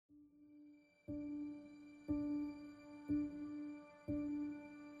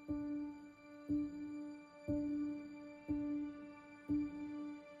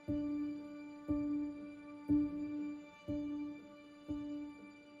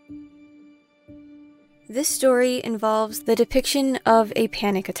This story involves the depiction of a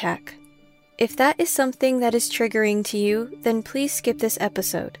panic attack. If that is something that is triggering to you, then please skip this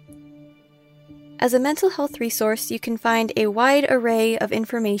episode. As a mental health resource, you can find a wide array of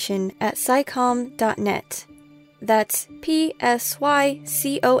information at psycom.net. That's psycom.net.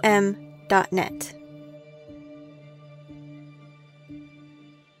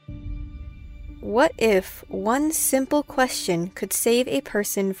 What if one simple question could save a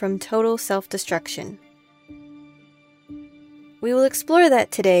person from total self-destruction? We will explore that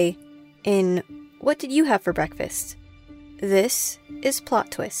today in What Did You Have for Breakfast? This is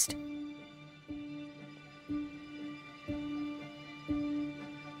Plot Twist.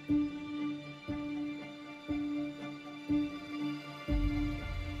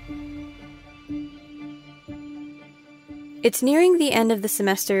 It's nearing the end of the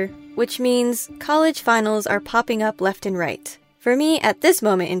semester, which means college finals are popping up left and right. For me, at this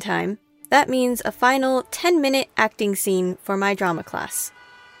moment in time, that means a final 10-minute acting scene for my drama class.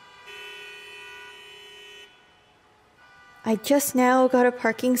 I just now got a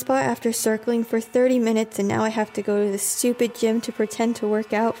parking spot after circling for 30 minutes, and now I have to go to the stupid gym to pretend to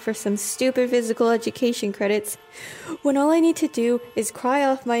work out for some stupid physical education credits, when all I need to do is cry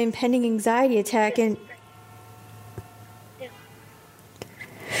off my impending anxiety attack and...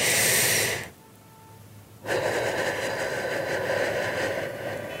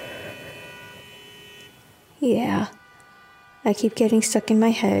 Yeah, I keep getting stuck in my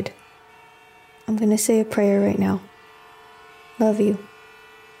head. I'm gonna say a prayer right now. Love you.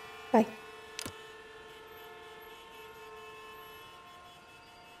 Bye.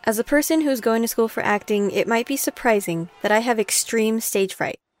 As a person who's going to school for acting, it might be surprising that I have extreme stage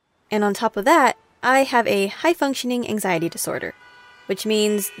fright. And on top of that, I have a high-functioning anxiety disorder, which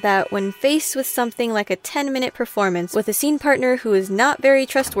means that when faced with something like a 10-minute performance with a scene partner who is not very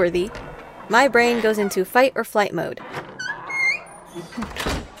trustworthy, my brain goes into fight or flight mode.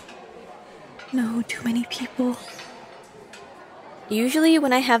 No, too many people. Usually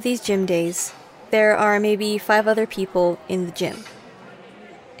when I have these gym days, there are maybe 5 other people in the gym.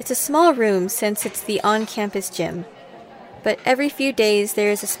 It's a small room since it's the on-campus gym, but every few days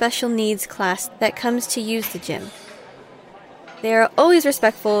there is a special needs class that comes to use the gym. They are always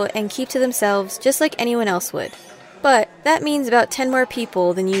respectful and keep to themselves just like anyone else would, but that means about 10 more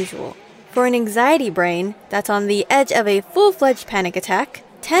people than usual. For an anxiety brain that's on the edge of a full-fledged panic attack,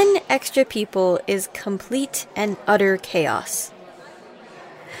 10 extra people is complete and utter chaos.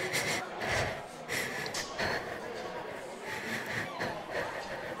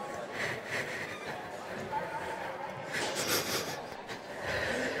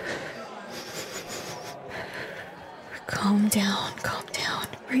 Calm down,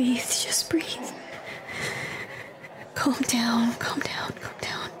 breathe, just breathe. Calm down,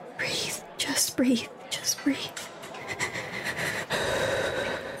 breathe, just breathe.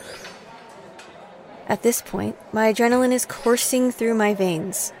 At this point, my adrenaline is coursing through my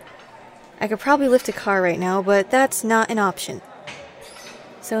veins. I could probably lift a car right now, but that's not an option.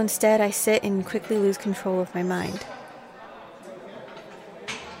 So instead, I sit and quickly lose control of my mind.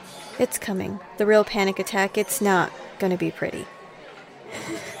 It's coming. The real panic attack. It's not gonna be pretty.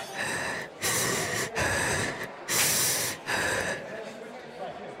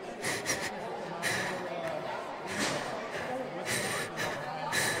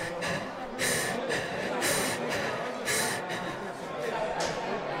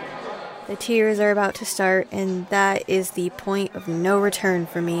 The tears are about to start, and that is the point of no return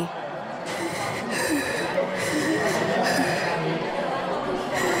for me.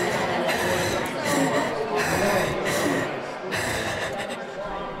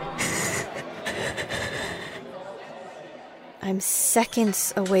 I'm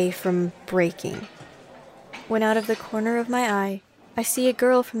seconds away from breaking, when out of the corner of my eye, I see a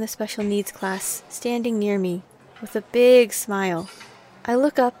girl from the special needs class standing near me with a big smile. I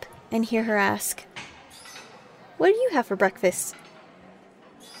look up and hear her ask, "What do you have for breakfast?"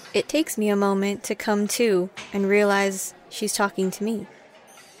 It takes me a moment to come to and realize she's talking to me.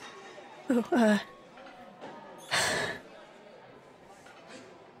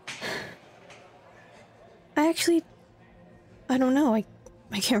 I don't know. I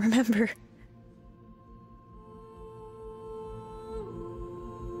can't remember.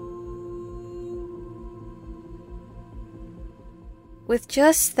 With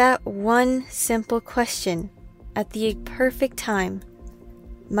just that one simple question, at the perfect time,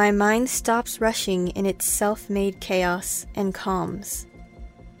 my mind stops rushing in its self-made chaos and calms.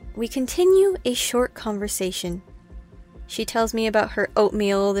 We continue a short conversation. She tells me about her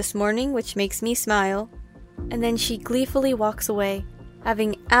oatmeal this morning, which makes me smile, and then she gleefully walks away,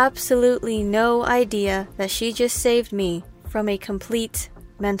 having absolutely no idea that she just saved me from a complete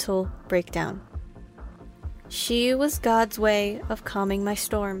mental breakdown. She was God's way of calming my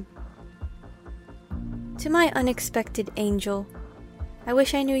storm. To my unexpected angel, I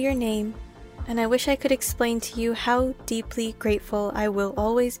wish I knew your name, and I wish I could explain to you how deeply grateful I will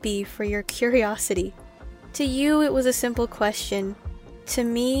always be for your curiosity. To you, it was a simple question. To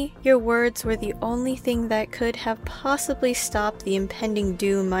me, your words were the only thing that could have possibly stopped the impending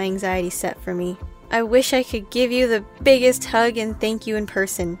doom my anxiety set for me. I wish I could give you the biggest hug and thank you in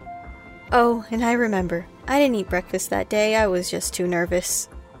person. Oh, and I remember, I didn't eat breakfast that day, I was just too nervous.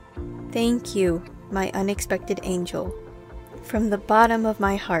 Thank you, my unexpected angel. From the bottom of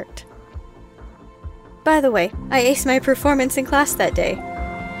my heart. By the way, I aced my performance in class that day.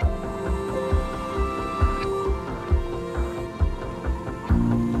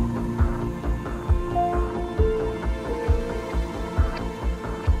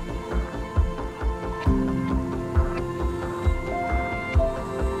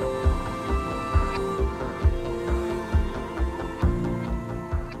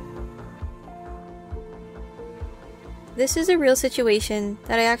 This is a real situation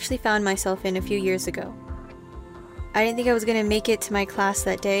that I actually found myself in a few years ago. I didn't think I was going to make it to my class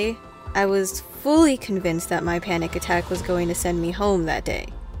that day. I was fully convinced that my panic attack was going to send me home that day.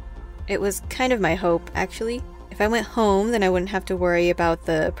 It was kind of my hope, actually. If I went home, then I wouldn't have to worry about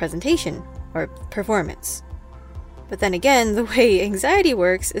the presentation or performance. But then again, the way anxiety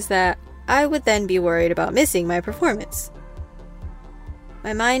works is that I would then be worried about missing my performance.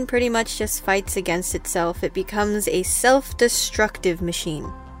 My mind pretty much just fights against itself. It becomes a self-destructive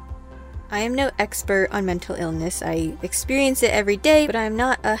machine. I am no expert on mental illness. I experience it every day, but I am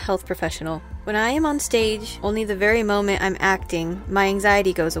not a health professional. When I am on stage, only the very moment I'm acting, my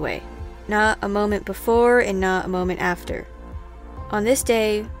anxiety goes away. Not a moment before and not a moment after. On this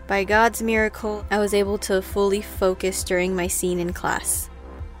day, by God's miracle, I was able to fully focus during my scene in class.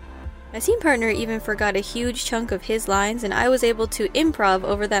 My scene partner even forgot a huge chunk of his lines, and I was able to improv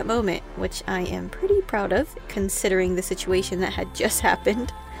over that moment, which I am pretty proud of, considering the situation that had just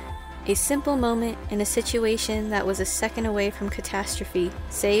happened. A simple moment in a situation that was a second away from catastrophe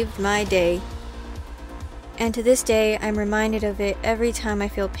saved my day. And to this day, I'm reminded of it every time I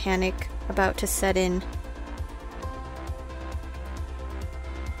feel panic about to set in.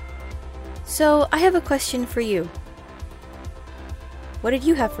 So, I have a question for you. What did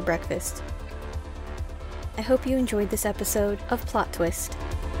you have for breakfast? I hope you enjoyed this episode of Plot Twist.